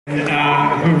Who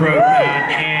wrote that,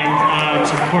 and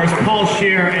of course Paul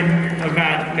Scheer and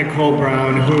Yvette Nicole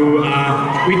Brown, who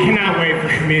we cannot wait for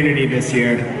Community this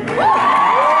year.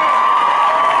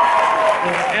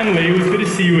 Emily, it was good to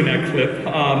see you in that clip.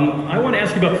 I want to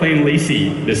ask you about playing Lacey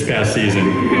this past season,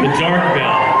 the Dark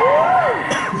Belle.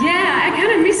 Yeah, I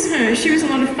kind of miss her. She was a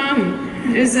lot of fun.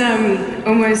 It was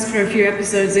almost for a few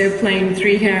episodes they were playing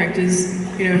three characters,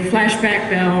 you know,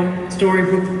 flashback Belle,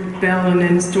 storybook Belle, and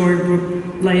then storybook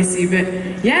Lacey. But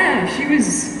yeah, she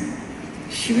was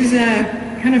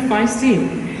kind of feisty.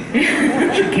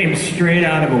 She came straight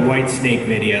out of a Whitesnake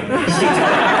video.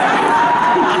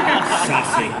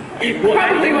 Sassy.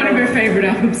 Probably one of her favorite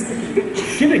albums.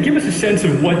 Give us a sense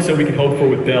of what we can hope for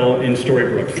with Belle in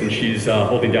Storybrooke, since she's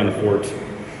holding down the fort.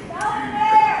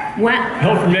 What?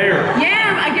 Belle for mayor.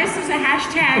 Yeah, I guess there's a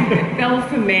hashtag Belle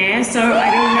for mayor, so I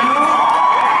don't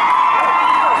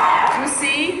know. We'll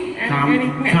see.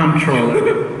 Comptroller.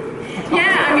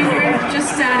 Yeah, I mean, we're just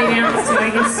starting out, so I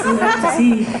guess we'll have to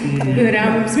see. But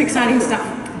some exciting stuff.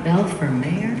 Belle for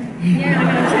mayor? Yeah,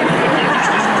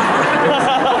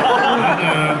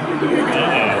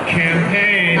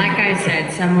 Campaign. Like I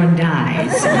said, someone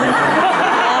dies.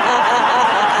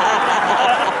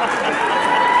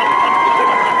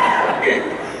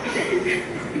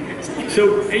 So,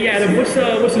 hey Adam,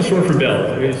 what's in store for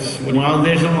Belle? Well,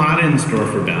 there's a lot in store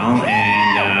for Belle,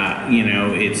 and you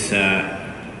know, it's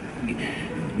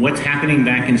what's happening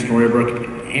back in Storybrooke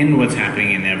and what's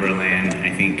happening in Neverland. I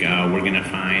think we're gonna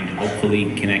find,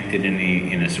 hopefully, connected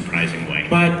in a surprising way.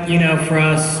 But you know, for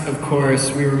us, of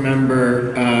course, we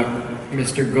remember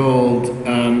Mr. Gold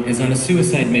is on a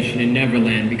suicide mission in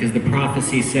Neverland because the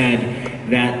prophecy said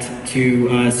that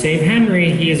to save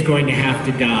Henry, he is going to have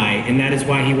to die, and that is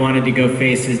why he wanted to go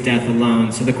face his death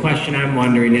alone. So the question I'm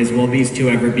wondering is, will these two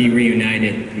ever be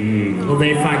reunited? Will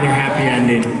they find their happy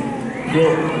ending?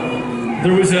 Well,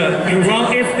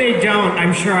 well, if they don't,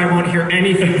 I'm sure I won't hear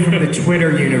anything from the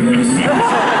Twitter universe.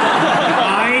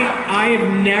 I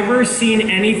have never seen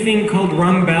anything called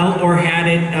Rum Bell or had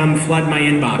it flood my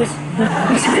inbox.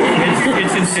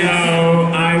 It's insane. So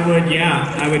I would,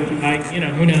 you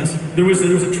know, who knows? There was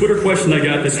a Twitter question I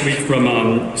got this week from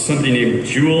somebody named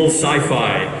Jewel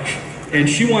Sci-Fi, and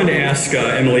she wanted to ask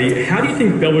Emily, how do you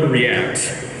think Belle would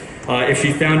react if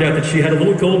she found out that she had a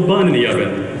little gold bun in the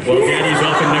oven while Daddy's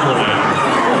off in Neverland?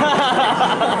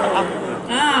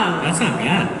 Oh, that's not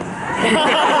bad.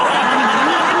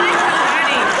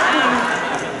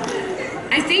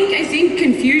 I think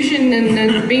confusion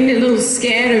and being a little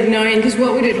scared of knowing, because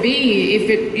what would it be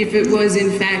if it was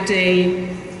in fact a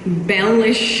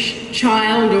Belle-ish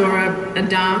child or a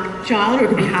dark child, or it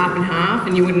could be half and half,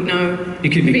 and you wouldn't know.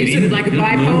 It could be sort of like a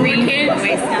bipolar kid.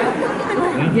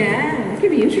 Yeah. It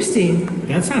could be interesting.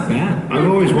 That's not bad. I've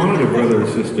always wanted a brother or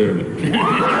sister. It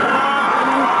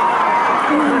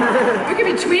could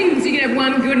be twins. You could have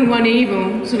one good and one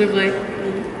evil, sort of like.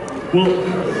 Well,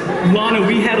 Lana,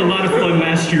 we had a lot of fun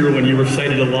last year when you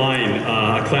recited a line,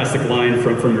 a classic line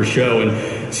from your show, and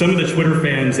some of the Twitter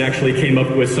fans actually came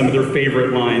up with some of their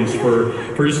favorite lines for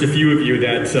just a few of you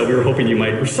that we were hoping you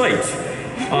might recite.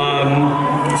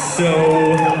 So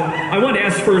I want to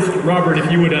ask first, Robert, if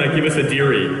you would give us a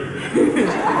dearie.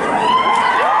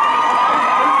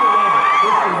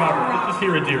 Robert, let's just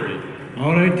hear a dearie.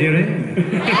 All right, dearie.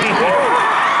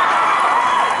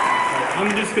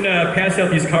 I'm just going to pass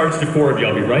out these cards to four of you.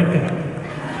 I'll be right back.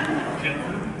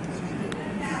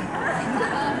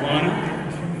 Lana?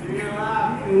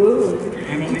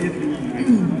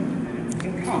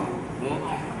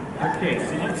 Okay,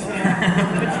 so let's do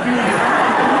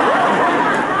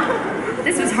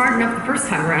This was hard enough the first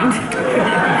time around.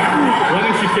 Why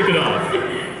don't you kick it off?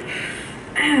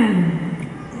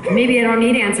 Maybe I don't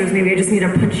need answers. Maybe I just need to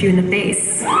punch you in the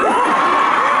face.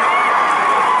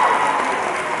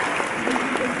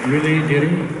 Really,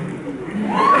 dearie?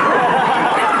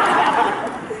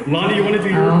 Lana, you want to do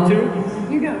yours too?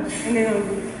 You go. And then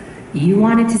You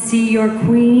wanted to see your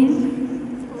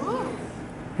queen?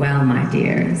 Well, my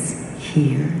dears,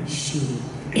 here she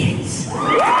is.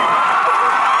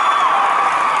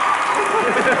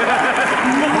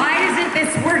 Why isn't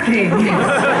this working?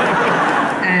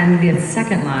 And the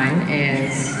second line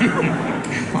is,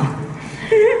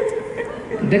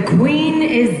 the queen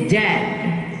is dead.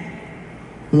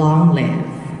 Long live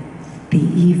the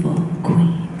evil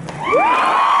queen.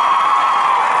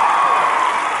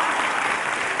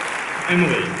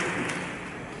 Emily.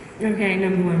 okay,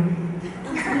 number one.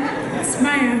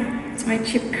 It's my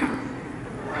chip cup.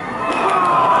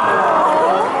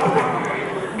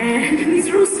 And these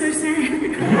are all so sad.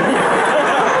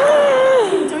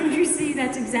 Don't you see?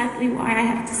 That's exactly why I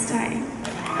have to stay.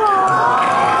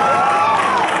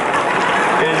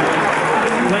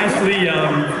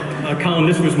 Colin,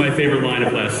 this was my favorite line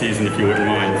of last season, if you wouldn't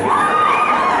mind.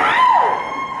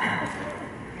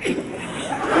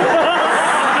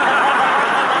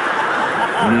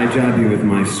 When I jab you with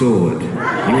my sword,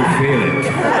 you'll feel it.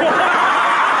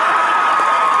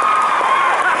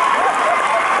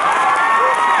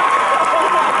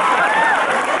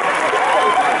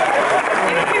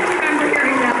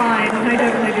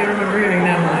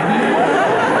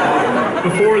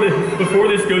 Before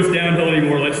this goes downhill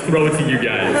anymore, let's throw it to you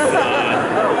guys.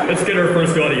 Let's get our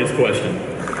first audience question.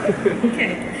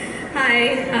 Okay.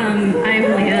 Hi, I'm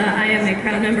Leah. I am a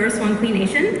proud member of Swan Queen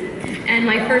Nation. And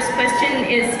my first question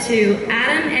is to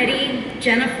Adam, Eddie,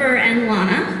 Jennifer, and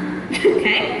Lana.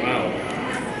 Okay? Wow.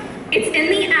 It's in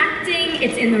the acting,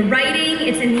 it's in the writing,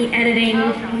 it's in the editing.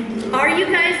 Are you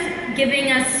guys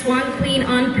giving us Swan Queen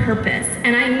on purpose?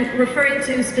 And I'm referring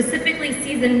to specifically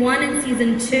season 1 and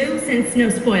season 2, since no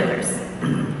spoilers.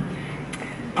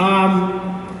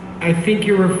 I think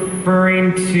you're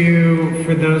referring to,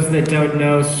 for those that don't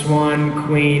know, Swan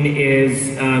Queen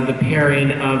is the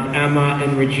pairing of Emma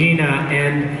and Regina,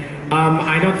 and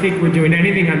I don't think we're doing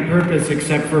anything on purpose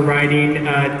except for writing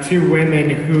two women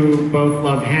who both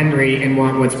love Henry and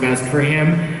want what's best for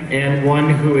him, and one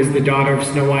who is the daughter of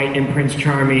Snow White and Prince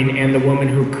Charming, and the woman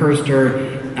who cursed her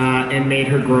and made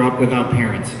her grow up without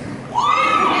parents.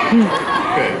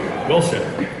 Okay, well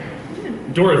said.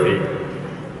 Dorothy.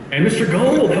 And Mr.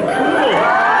 Gold, how cool!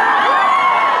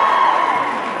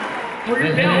 Oh,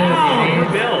 your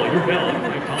bell! Your bell.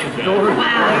 I apologize.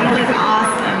 Wow, you look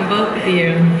awesome, both of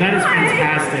you. That is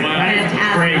fantastic. Wow. That is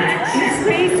great. His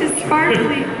face is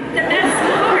sparkly. The best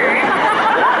part.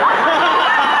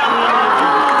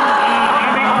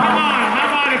 I mean, come on, how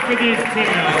about it for these two?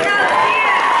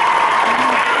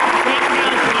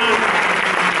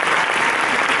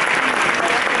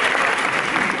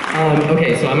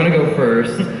 Okay, so I'm gonna go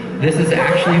first. This is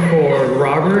actually for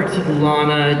Robert,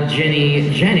 Lana,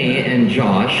 Jenny, and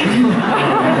Josh,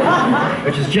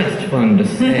 which is just fun to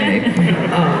say.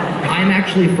 I'm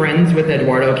actually friends with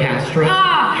Eduardo Castro.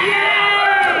 Oh, yay!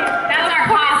 That's our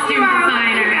costume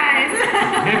designer, guys.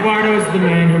 Eduardo is the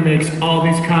man who makes all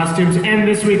these costumes, and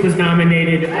this week was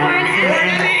nominated for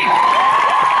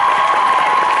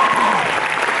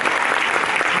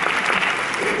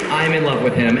I'm in love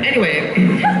with him. Anyway,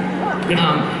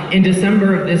 in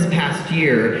December of this past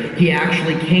year, he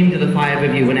actually came to the 5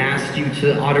 of you and asked you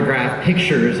to autograph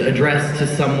pictures addressed to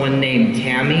someone named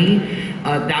Tammy.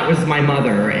 That was my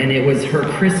mother, and it was her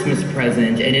Christmas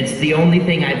present, and it's the only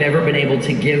thing I've ever been able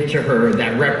to give to her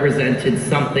that represented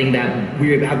something that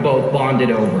we have both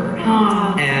bonded over.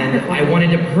 And I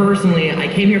wanted to personally, I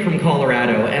came here from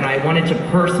Colorado, and I wanted to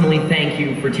personally thank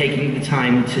you for taking the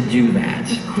time to do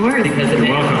that. Of course. Because it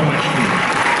meant so much to me.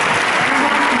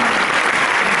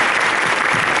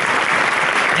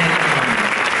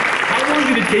 How long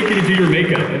did it take you to do your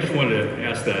makeup? I just wanted to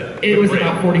ask that. It was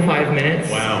about 45 minutes.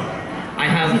 Wow. I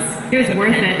have It was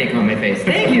worth it. pancake on my face.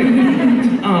 Thank you.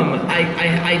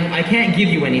 I can't give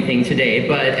you anything today,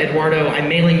 but Eduardo, I'm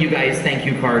mailing you guys thank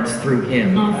you cards through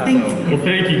him. Oh, thank you. Well,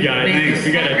 thank you guys. Thanks.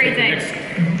 We gotta Have a great take the day.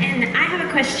 next. And I have a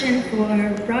question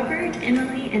for Robert,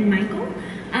 Emily, and Michael.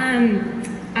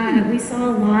 We saw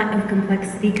a lot of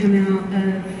complexity come out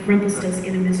of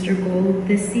Rumpelstiltskin and Mr. Gold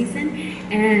this season.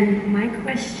 And my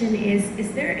question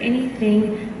is there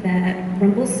anything that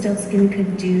Rumpelstiltskin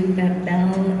could do that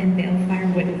Belle and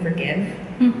Balefire wouldn't forgive?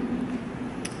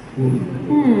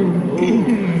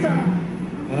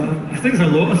 I think there's a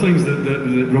lot of things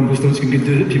that Rumpelstiltskin could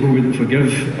do that people wouldn't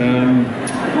forgive. I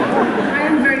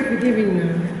am very forgiving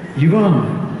now. You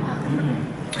are.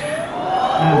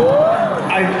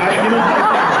 You know,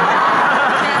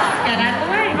 Get out of the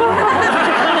way.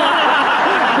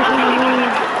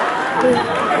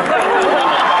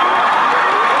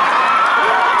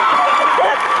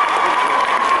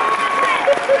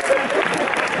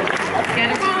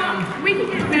 We could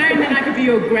get married and then I could be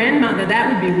your grandmother. That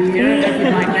would be weird if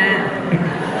you'd like that.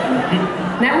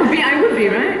 That would be, I would be,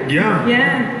 right? yeah.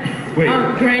 Yeah. Wait.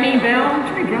 Oh, Granny Belle.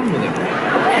 Grandmother.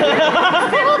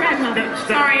 Step-grandmother.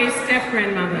 Sorry,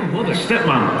 step-grandmother.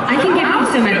 Stepmom. I can give you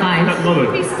some advice.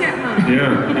 Be Stepmother. stepmother.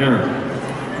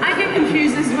 Yeah. I get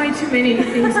confused. There's way too many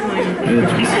things going on.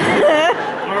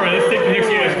 All right, let's take the next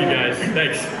question, guys.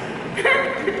 Thanks.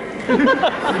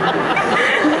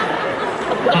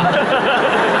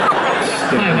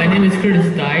 Hi, my name is Curtis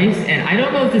Dice, and I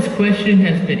don't know if this question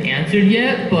has been answered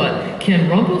yet, but can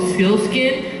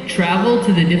Rumpelstiltskin travel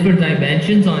to the different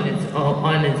dimensions on its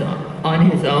on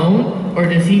his own, or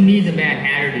does he need the Mad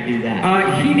Hatter to do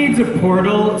that? He needs a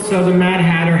portal, so the Mad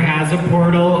Hatter has a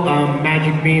portal.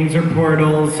 Magic beans are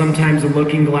portals. Sometimes a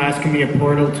looking glass can be a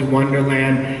portal to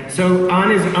Wonderland. So on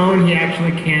his own, he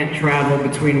actually can't travel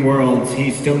between worlds. He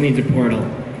still needs a portal.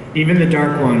 Even the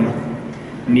Dark One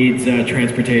needs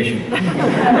transportation.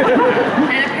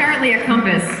 And apparently a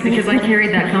compass, because I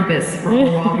carried that compass for a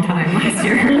long time last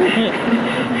year.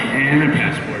 And a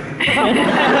passport.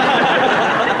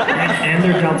 And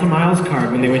their Delta Miles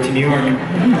card when they went to New York.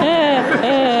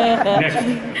 Next.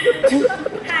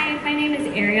 Hi, my name is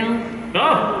Ariel.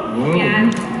 Oh! Yeah,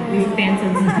 fans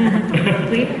of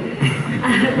Bleep.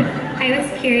 I was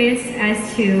curious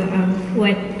as to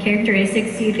what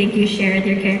characteristics you think you share with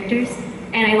your characters.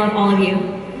 And I love all of you.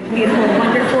 Beautiful,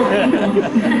 wonderful people.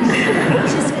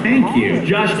 Thank you.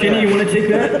 Josh, Kenny, you want to take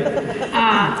that?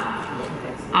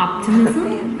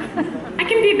 Optimism. I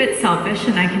can be a bit selfish,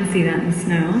 and I can see that in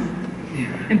Snow.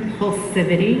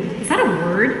 Impulsivity. Is that a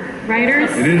word,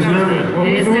 writers? It is now.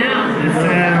 It is now.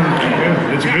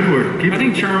 It's a good word. I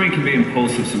think Charming can be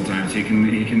impulsive sometimes. He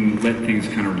can let things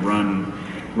kind of run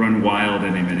wild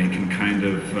in him, and he can kind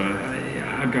of.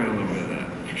 I've got a little bit of that.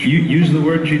 You use the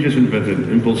word she just invented,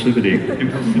 impulsivity.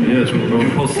 Yeah, that's what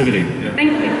Impulsivity. Yeah.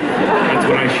 Thank you. That's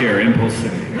what I share.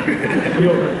 Impulsivity. You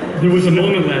know, there was a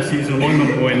moment last season, a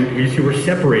moment when you two were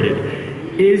separated.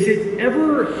 Is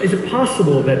it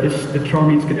possible that the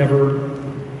Charmings could ever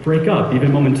break up,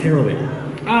 even momentarily?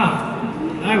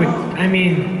 I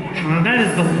mean, that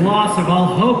is the loss of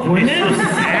all hope, wouldn't it? We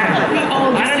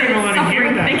all just started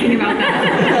suffering thinking about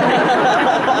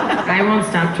that. I won't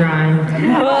stop trying.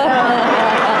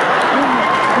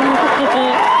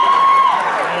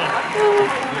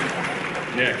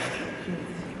 Next.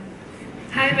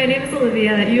 Hi, my name is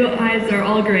Olivia. You eyes are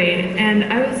all great, and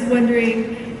I was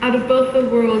wondering, out of both the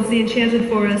worlds, the Enchanted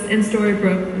Forest and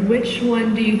Storybrooke, which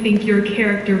one do you think your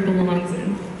character belongs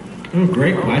in? Oh,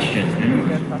 great question.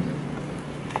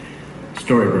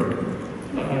 Storybrooke.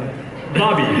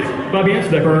 Bobby,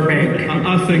 answer that. Burbank.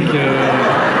 I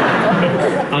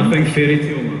think Fairy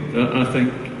Tale.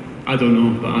 I don't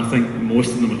know, but I think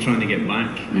most of them are trying to get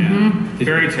back. Yeah.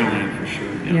 Fairy Tale Land for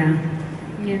sure.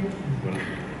 Yeah.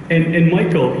 And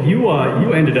Michael, you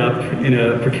ended up in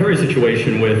a precarious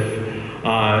situation with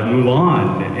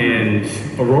Mulan and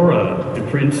Aurora and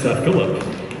Prince Philip.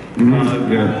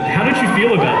 How did you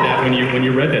feel about that when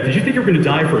you read that? Did you think you were going to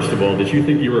die, first of all? Did you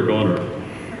think you were a goner?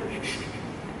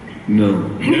 No.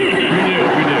 We knew.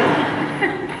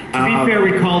 To be fair,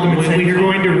 we called him and said, you're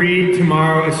going to read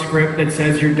tomorrow a script that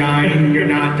says you're dying, you're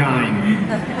not dying.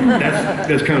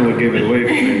 That's kind of what gave it away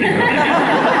for me.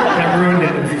 That ruined it.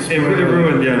 It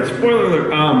ruined, yeah.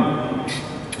 Spoiler alert.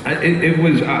 It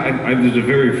was a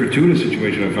very fortuitous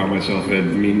situation I found myself in.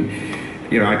 I mean,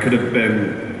 I could have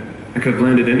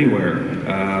landed anywhere.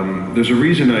 There's a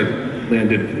reason I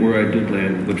landed where I did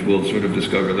land, which we'll sort of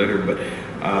discover later.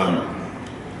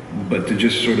 But to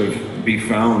just sort of be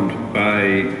found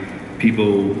by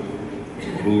people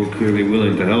who were clearly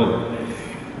willing to help,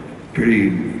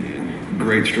 pretty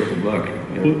great stroke of luck.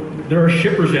 Well, there are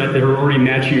shippers out there who are already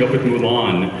matching you up with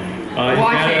Mulan.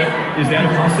 Is that a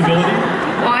possibility?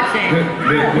 Watch it.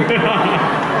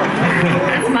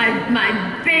 That's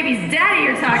my baby's daddy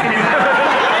you're talking about.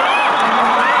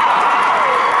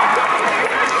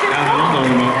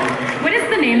 What is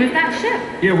the name of that ship?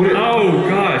 Yeah. Oh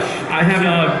gosh, I have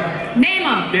Name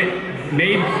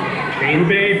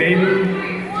them.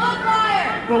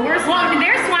 Well, we're Swan.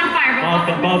 There's Swanfire,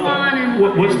 but Mulan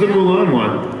and... What's the Mulan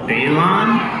one? Balon?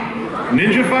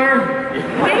 Ninja Fire?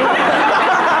 I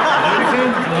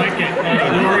like it.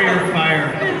 Warrior Fire.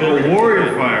 Oh, Warrior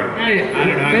Fire. I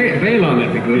don't know. Balon,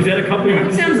 that'd be good. Is that a couple you're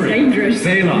Sounds considering? dangerous.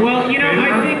 Balon. Well, I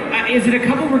think, is it a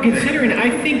couple we're considering? I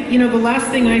think, the last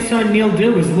thing I saw Neil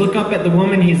do was look up at the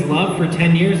woman he's loved for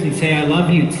 10 years and say, I love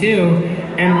you too.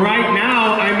 And right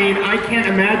now, I mean, I can't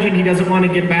imagine he doesn't want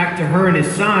to get back to her and his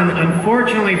son.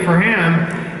 Unfortunately for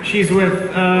him, she's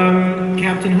with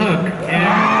Captain Hook.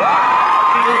 And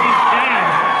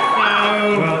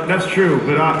Well, that's true,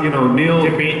 but Neil.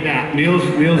 Debate that. Neil's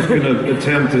going to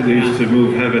attempt at least to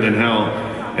move heaven and hell,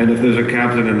 and if there's a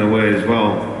captain in the way as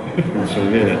well, then so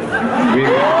be it.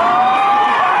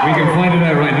 We can find it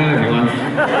out right now if you want.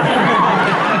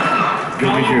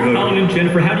 Colin and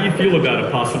Jennifer, how do you feel about a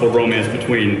possible romance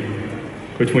between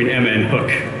Emma and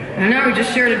Hook? I know, we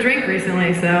just shared a drink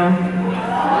recently, so...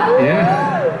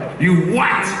 Yeah. You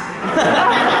what?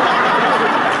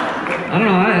 I don't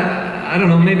know. I don't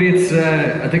know. Maybe it's.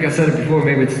 I think I said it before.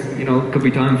 Maybe it's. Could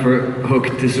be time for Hook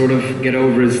to sort of get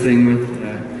over his thing with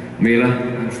Mila.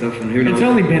 and stuff, and who knows? It's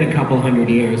only been a couple hundred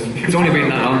years. It's only been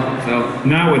that long, so.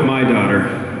 Not with my daughter.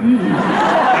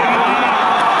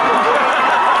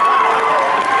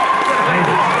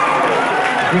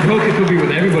 We hope it could be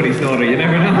with everybody's daughter, you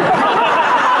never know.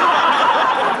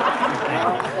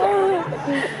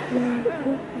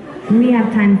 We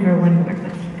have time for one more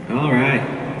question. All right.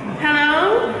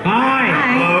 Hello? Hi.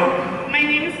 Hello. My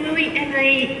name is Lily, and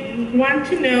I want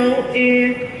to know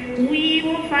if we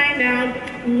will find out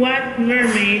what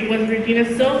mermaid was Regina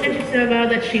so interested about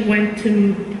that she went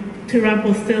to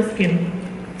Rumpelstiltskin.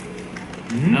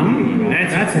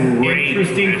 That's an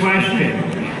interesting question.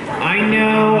 I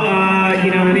know,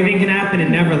 anything can happen in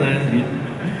Neverland.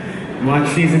 Watch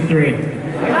season 3.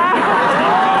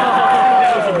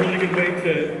 That was a really good way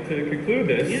to conclude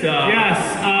this. Yes,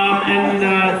 and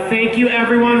thank you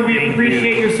everyone. We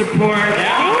appreciate your support.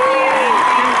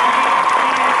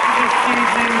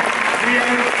 We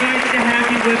are excited to have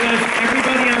you with us.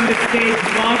 Everybody on the stage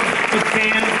loves the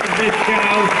fans of this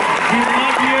show. We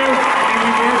love you and we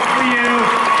work for you.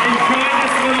 Enjoy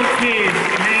this little tease.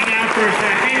 Hang out for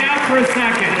a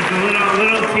second. There's a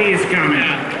little tease coming.